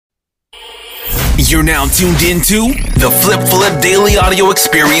You're now tuned into the Flip Flip Daily Audio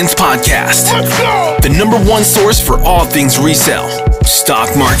Experience Podcast. Let's go! The number one source for all things resale,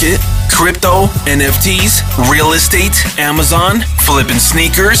 stock market, crypto, NFTs, real estate, Amazon, flipping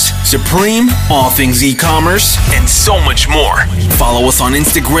sneakers, Supreme, all things e-commerce, and so much more. Follow us on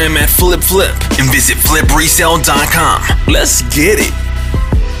Instagram at FlipFlip and visit flipresale.com. Let's get it.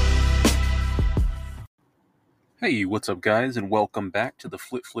 Hey, what's up guys, and welcome back to the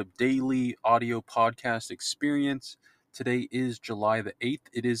Flip Flip Daily Audio Podcast Experience. Today is July the 8th.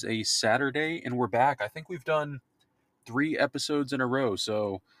 It is a Saturday, and we're back. I think we've done 3 episodes in a row,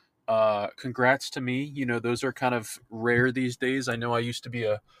 so congrats to me. You know, those are kind of rare these days. I know I used to be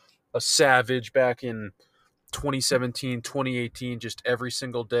a savage back in 2017, 2018, just every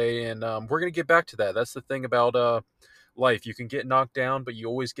single day, and we're going to get back to that. That's the thing about life. You can get knocked down, but you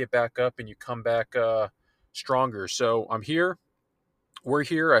always get back up, and you come back stronger. So I'm here. We're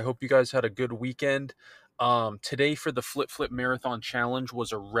here. I hope you guys had a good weekend. Today for the Flip Flip Marathon Challenge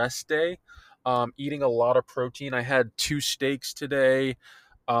was a rest day. Eating a lot of protein. I had 2 steaks today,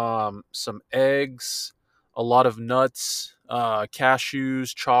 some eggs, a lot of nuts,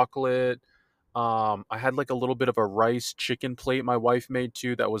 cashews, chocolate. I had like a little bit of a rice chicken plate my wife made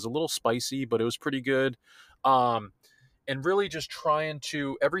too that was a little spicy, but it was pretty good. And really just trying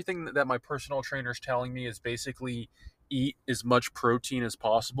to, everything that my personal trainer is telling me is basically eat as much protein as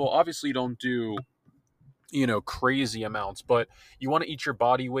possible. Obviously don't do, crazy amounts, but you want to eat your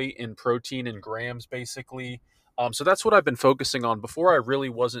body weight in protein in grams basically. So that's what I've been focusing on. Before I really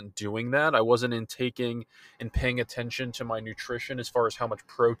wasn't doing that. I wasn't intaking and paying attention to my nutrition as far as how much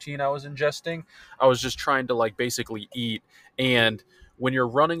protein I was ingesting. I was just trying to basically eat. And when you're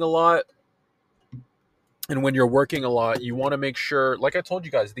running a lot, and when you're working a lot, you want to make sure, like I told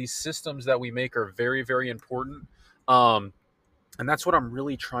you guys, these systems that we make are very, very important. And that's what I'm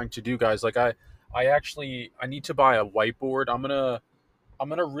really trying to do, guys. I need to buy a whiteboard. I'm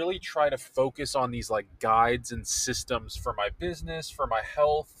going to really try to focus on these guides and systems for my business, for my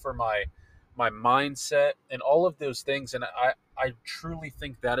health, for my mindset, and all of those things. And I truly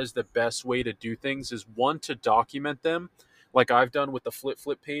think that is the best way to do things, is one, to document them like I've done with the Flip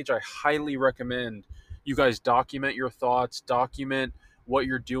Flip page. I highly recommend you guys document your thoughts, document what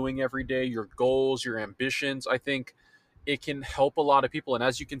you're doing every day, your goals, your ambitions. I think it can help a lot of people. And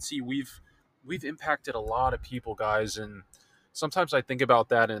as you can see, we've impacted a lot of people, guys. And sometimes I think about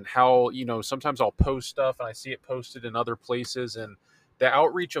that and how, sometimes I'll post stuff and I see it posted in other places, and the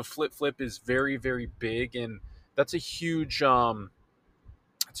outreach of Flip Flip is very, very big. And that's a huge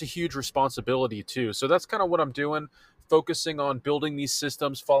responsibility too. So that's kind of what I'm doing, focusing on building these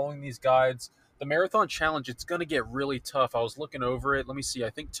systems, following these guides. The Marathon Challenge, it's going to get really tough. I was looking over it. Let me see.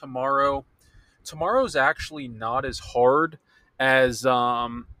 I think tomorrow's actually not as hard as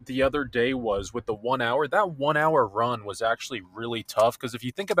the other day was with the 1 hour. That 1 hour run was actually really tough, because if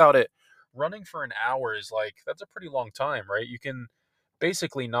you think about it, running for an hour is that's a pretty long time, right? You can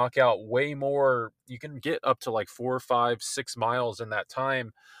basically knock out way more. You can get up to 4, 5, 6 miles in that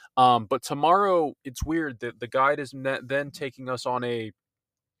time. But tomorrow, it's weird that the guide is then taking us on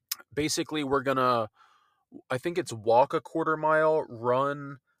basically we're gonna, I think it's walk a quarter mile,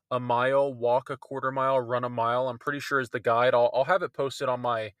 run a mile, walk a quarter mile, run a mile. I'm pretty sure is the guide. I'll have it posted on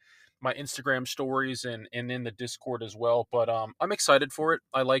my Instagram stories and in the Discord as well. But I'm excited for it.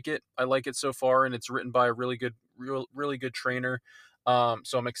 I like it so far, and it's written by a really good trainer.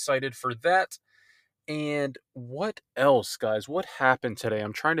 So I'm excited for that. And what else, guys? What happened today?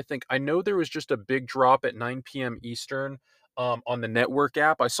 I'm trying to think. I know there was just a big drop at 9 p.m. Eastern on the network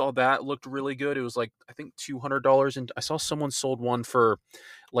app. I saw that looked really good. It was I think $200, and I saw someone sold one for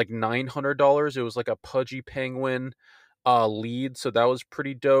 $900. It was a Pudgy Penguin lead, so that was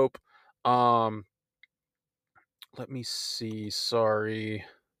pretty dope. Let me see. Sorry.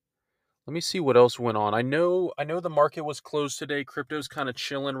 Let me see what else went on. I know the market was closed today. Crypto's kind of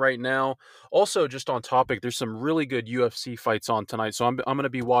chilling right now. Also, just on topic, there's some really good UFC fights on tonight, so I'm going to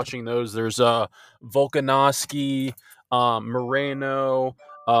be watching those. There's Volkanovski, Moreno.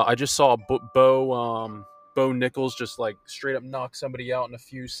 I just saw Bo Nichols just straight up knock somebody out in a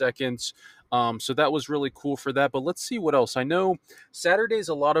few seconds. So that was really cool for that. But let's see what else. I know Saturdays,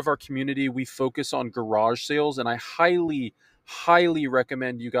 a lot of our community, we focus on garage sales, and I highly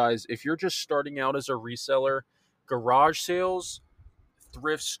recommend you guys, if you're just starting out as a reseller, garage sales,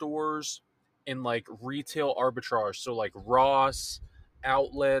 thrift stores, and retail arbitrage. So Ross,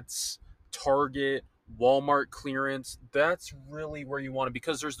 outlets, Target, Walmart clearance. That's really where you want to,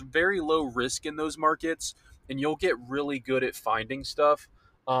 because there's very low risk in those markets, and you'll get really good at finding stuff.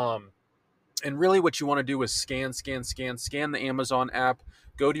 And really what you want to do is scan the Amazon app,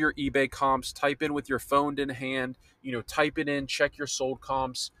 go to your eBay comps, type in with your phone in hand, type it in, check your sold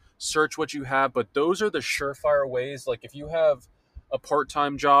comps, search what you have. But those are the surefire ways. Like if you have a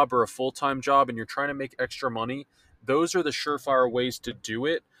part-time job or a full-time job and you're trying to make extra money, those are the surefire ways to do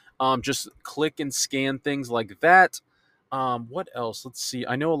it. Just click and scan things like that. What else? Let's see.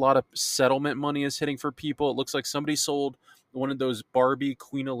 I know a lot of settlement money is hitting for people. It looks like somebody sold one of those Barbie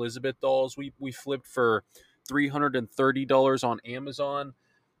Queen Elizabeth dolls we flipped for $330 on Amazon.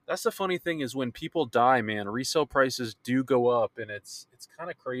 That's the funny thing is when people die, man, resale prices do go up, and it's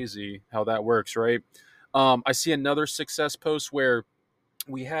kind of crazy how that works, right? I see another success post where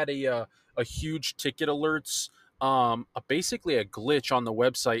we had a huge ticket alerts, basically a glitch on the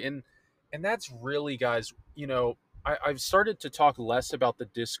website, and that's really, guys, I've started to talk less about the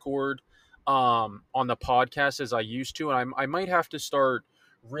Discord on the podcast as I used to, and I might have to start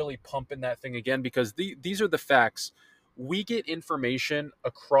really pumping that thing again because these are the facts. We get information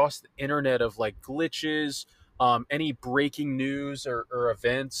across the internet of like glitches, any breaking news or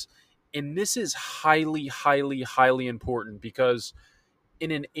events, and this is highly, highly, highly important because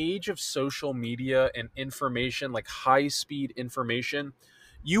in an age of social media and information, like high speed information,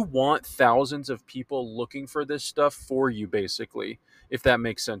 you want thousands of people looking for this stuff for you, basically, if that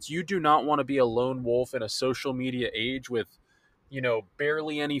makes sense. You do not want to be a lone wolf in a social media age with,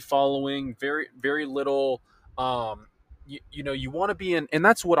 barely any following, very, very little. You want to be in, and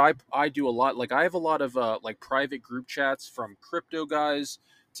that's what I do a lot. Like I have a lot of like private group chats from crypto guys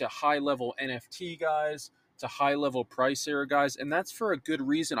to high level NFT guys to high level price error guys, and that's for a good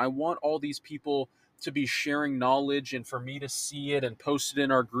reason. I want all these people to be sharing knowledge and for me to see it and post it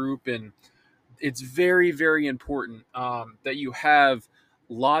in our group. And it's very, very important that you have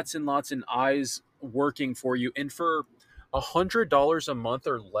lots and lots of eyes working for you. And for $100 a month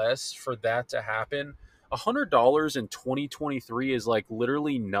or less for that to happen, $100 in 2023 is like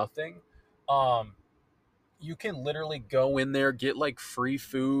literally nothing. Um, you can literally go in there, get like free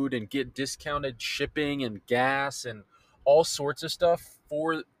food and get discounted shipping and gas and all sorts of stuff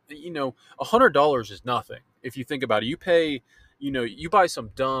for, $100 is nothing. If you think about it, you pay, you buy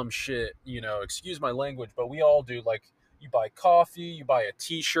some dumb shit, excuse my language, but we all do. Like you buy coffee, you buy a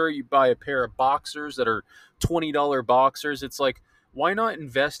t-shirt, you buy a pair of boxers that are $20 boxers. It's like, why not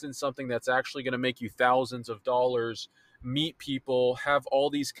invest in something that's actually going to make you thousands of dollars, meet people, have all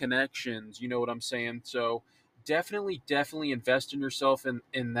these connections, you know what I'm saying? So definitely invest in yourself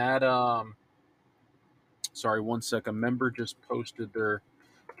in that. Sorry, one sec. A member just posted they're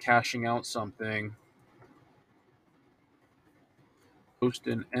cashing out something. Post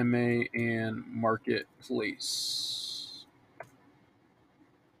in MA and Marketplace.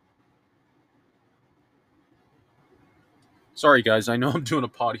 Sorry, guys. I know I'm doing a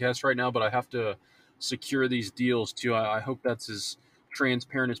podcast right now, but I have to secure these deals too. I hope that's as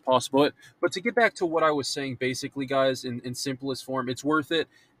transparent as possible. But to get back to what I was saying, basically, guys, in simplest form, it's worth it.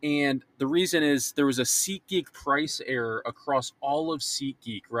 And the reason is there was a SeatGeek price error across all of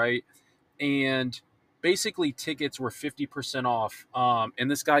SeatGeek, right? And basically tickets were 50% off. And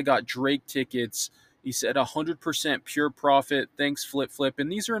this guy got Drake tickets. He said 100% pure profit. Thanks, Flip Flip.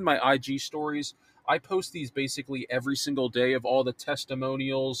 And these are in my IG stories. I post these basically every single day of all the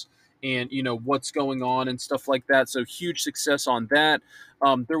testimonials and what's going on and stuff like that. So huge success on that.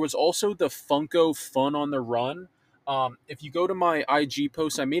 There was also the Funko Fun on the Run. If you go to my IG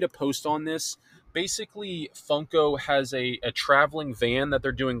post, I made a post on this. Basically, Funko has a traveling van that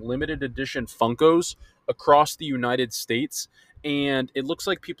they're doing limited edition Funkos across the United States. And it looks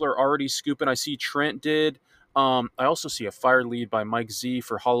like people are already scooping. I see Trent did. I also see a fire lead by Mike Z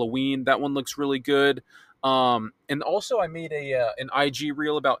for Halloween. That one looks really good. And also I made an IG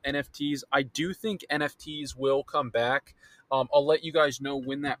reel about NFTs. I do think NFTs will come back. I'll let you guys know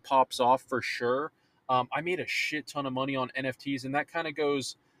when that pops off for sure. I made a shit ton of money on NFTs, and that kind of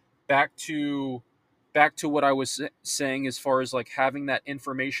goes back to what I was saying as far as like having that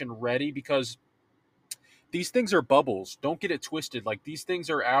information ready, because these things are bubbles. Don't get it twisted. Like these things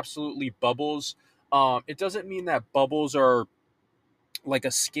are absolutely bubbles. It doesn't mean that bubbles are like a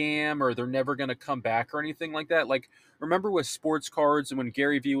scam or they're never going to come back or anything like that. Like remember with sports cards and when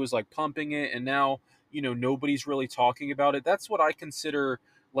Gary Vee was like pumping it and now, nobody's really talking about it. That's what I consider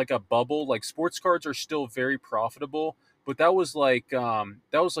like a bubble. Like sports cards are still very profitable, but that was like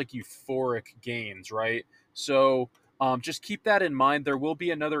euphoric gains, right? So just keep that in mind. There will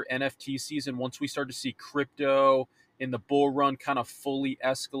be another NFT season once we start to see crypto and the bull run kind of fully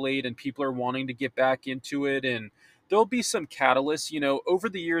escalate and people are wanting to get back into it, and there'll be some catalysts. Over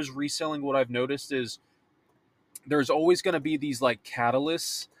the years reselling, what I've noticed is there's always going to be these like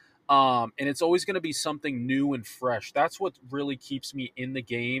catalysts And it's always going to be something new and fresh. That's what really keeps me in the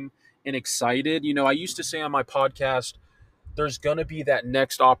game and excited. I used to say on my podcast, there's going to be that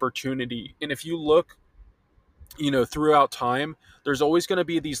next opportunity. And if you look, throughout time, there's always going to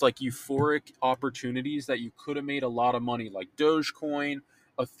be these like euphoric opportunities that you could have made a lot of money, like Dogecoin,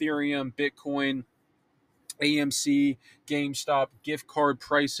 Ethereum, Bitcoin, AMC, GameStop, gift card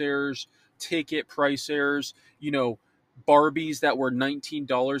price errors, ticket price errors, Barbies that were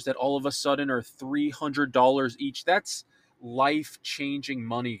 $19 that all of a sudden are $300 each. That's life changing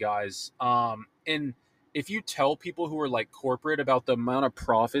money, guys. And if you tell people who are like corporate about the amount of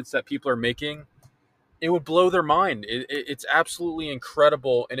profits that people are making, it would blow their mind. It's absolutely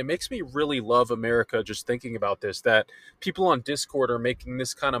incredible, and it makes me really love America just thinking about this. That people on Discord are making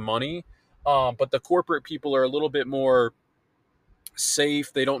this kind of money, but the corporate people are a little bit more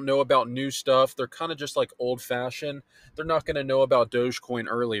safe. They don't know about new stuff. They're kind of just like old fashioned. They're not going to know about Dogecoin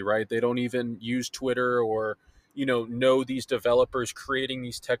early, right? They don't even use Twitter or know these developers creating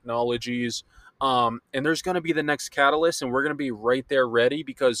these technologies. And there's going to be the next catalyst, and we're going to be right there ready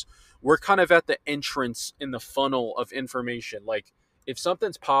because we're kind of at the entrance in the funnel of information. Like if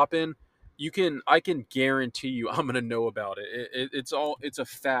something's popping, I can guarantee you I'm going to know about it. It's a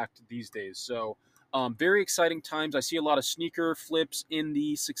fact these days. So very exciting times. I see a lot of sneaker flips in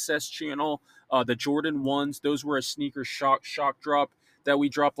the Success channel. The Jordan 1s, those were a sneaker shock drop that we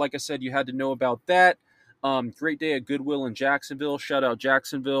dropped. Like I said, you had to know about that. Great day at Goodwill in Jacksonville. Shout out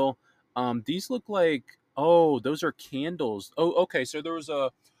Jacksonville. These look like, those are candles. Oh, okay. So there was a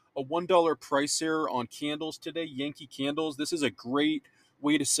 $1 price error on candles today, Yankee candles. This is a great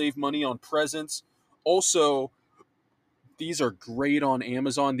way to save money on presents. Also, these are great on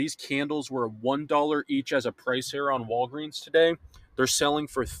Amazon. These candles were $1 each as a price error on Walgreens today. They're selling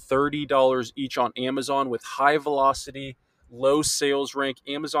for $30 each on Amazon with high velocity, low sales rank.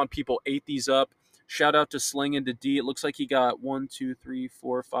 Amazon people ate these up. Shout out to Sling into D. It looks like he got 1, 2, 3,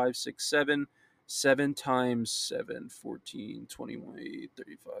 4, 5, 6, 7. 7 times 7, 14, 21,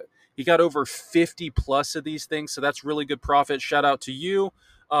 35. He got over 50 plus of these things, so that's really good profit. Shout out to you.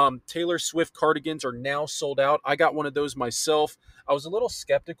 Taylor Swift cardigans are now sold out. I got one of those myself. I was a little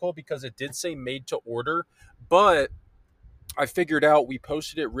skeptical because it did say made to order, but I figured out we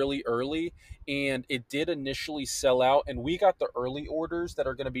posted it really early and it did initially sell out, and we got the early orders that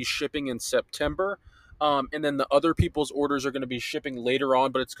are going to be shipping in September. And then the other people's orders are going to be shipping later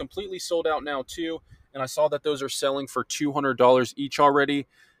on, but it's completely sold out now too. And I saw that those are selling for $200 each already.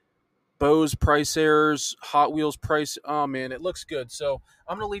 Bose price errors, Hot Wheels price. Oh man, it looks good. So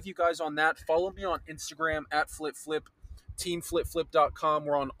I'm going to leave you guys on that. Follow me on Instagram at FlipFlip, teamflipflip.com.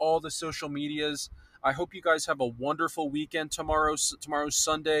 We're on all the social medias. I hope you guys have a wonderful weekend tomorrow. Tomorrow's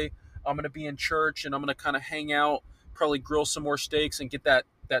Sunday. I'm going to be in church and I'm going to kind of hang out, probably grill some more steaks and get that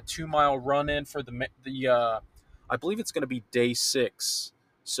 2-mile run in for the I believe it's going to be day 6.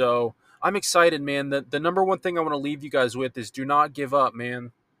 So I'm excited, man. The number one thing I want to leave you guys with is do not give up,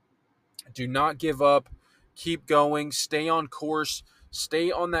 man. Do not give up. Keep going. Stay on course.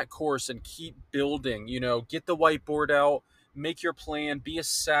 Stay on that course and keep building. Get the whiteboard out. Make your plan. Be a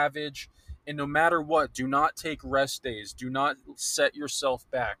savage. And no matter what, do not take rest days. Do not set yourself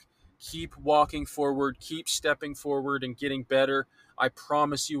back. Keep walking forward. Keep stepping forward and getting better. I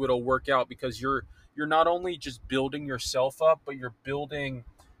promise you it'll work out because you're not only just building yourself up, but you're building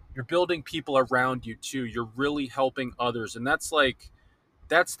people around you too. You're really helping others. And that's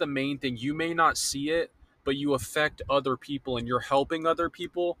the main thing. You may not see it, but you affect other people and you're helping other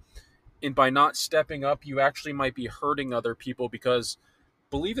people. And by not stepping up, you actually might be hurting other people because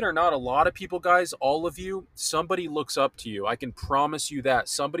believe it or not, a lot of people, guys, all of you, somebody looks up to you. I can promise you that.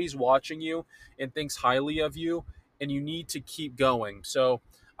 Somebody's watching you and thinks highly of you, and you need to keep going. So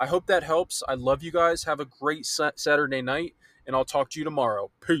I hope that helps. I love you guys. Have a great Saturday night, and I'll talk to you tomorrow.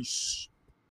 Peace.